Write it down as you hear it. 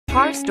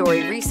Car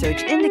Story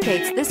research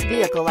indicates this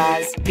vehicle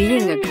as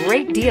being a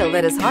great deal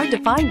that is hard to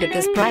find at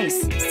this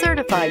price,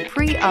 certified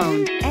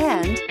pre-owned,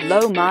 and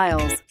low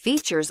miles.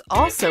 Features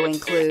also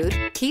include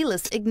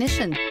keyless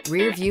ignition,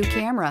 rear view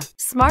camera,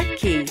 smart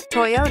key,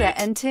 Toyota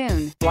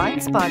Entune,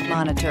 blind spot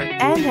monitor,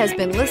 and has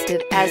been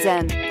listed as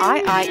an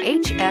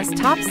IIHS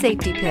Top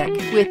Safety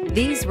Pick with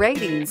these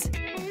ratings.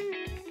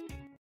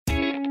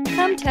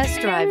 Come test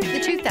drive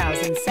the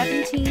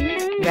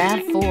 2017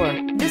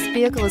 RAV4. This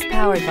vehicle is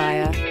powered by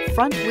a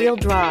front-wheel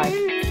drive,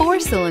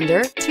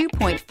 4-cylinder,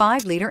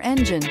 2.5-liter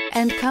engine,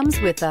 and comes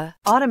with a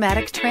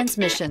automatic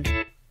transmission.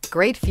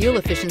 Great fuel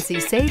efficiency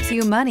saves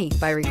you money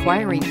by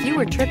requiring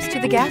fewer trips to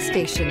the gas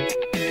station.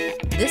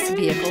 This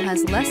vehicle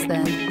has less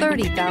than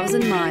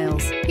 30,000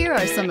 miles. Here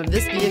are some of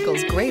this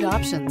vehicle's great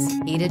options: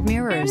 heated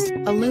mirrors,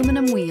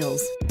 aluminum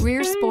wheels,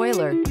 rear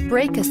spoiler,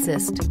 brake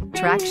assist,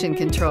 traction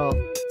control,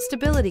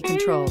 stability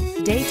control,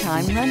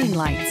 daytime running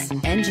lights,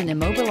 engine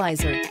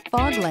immobilizer,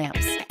 fog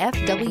lamps,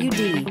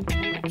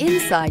 FWD.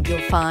 Inside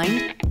you'll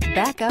find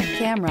backup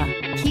camera,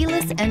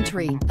 keyless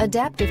entry,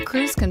 adaptive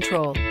cruise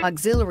control,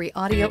 auxiliary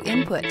audio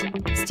input,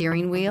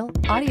 steering wheel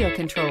audio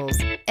controls,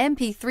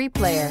 MP3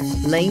 player,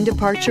 lane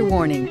departure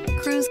warning,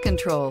 cruise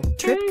control,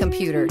 trip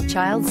computer,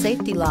 child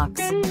safety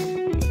locks.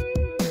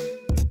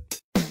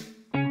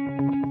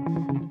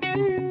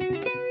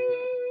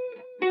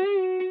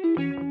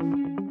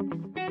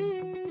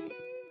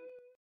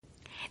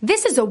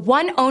 This is a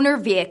one-owner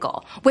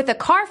vehicle with a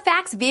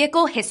CARFAX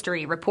Vehicle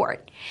History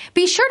Report.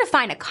 Be sure to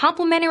find a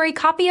complimentary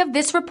copy of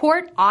this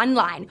report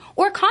online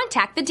or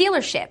contact the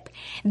dealership.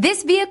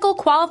 This vehicle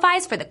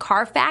qualifies for the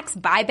CARFAX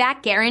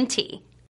Buyback Guarantee.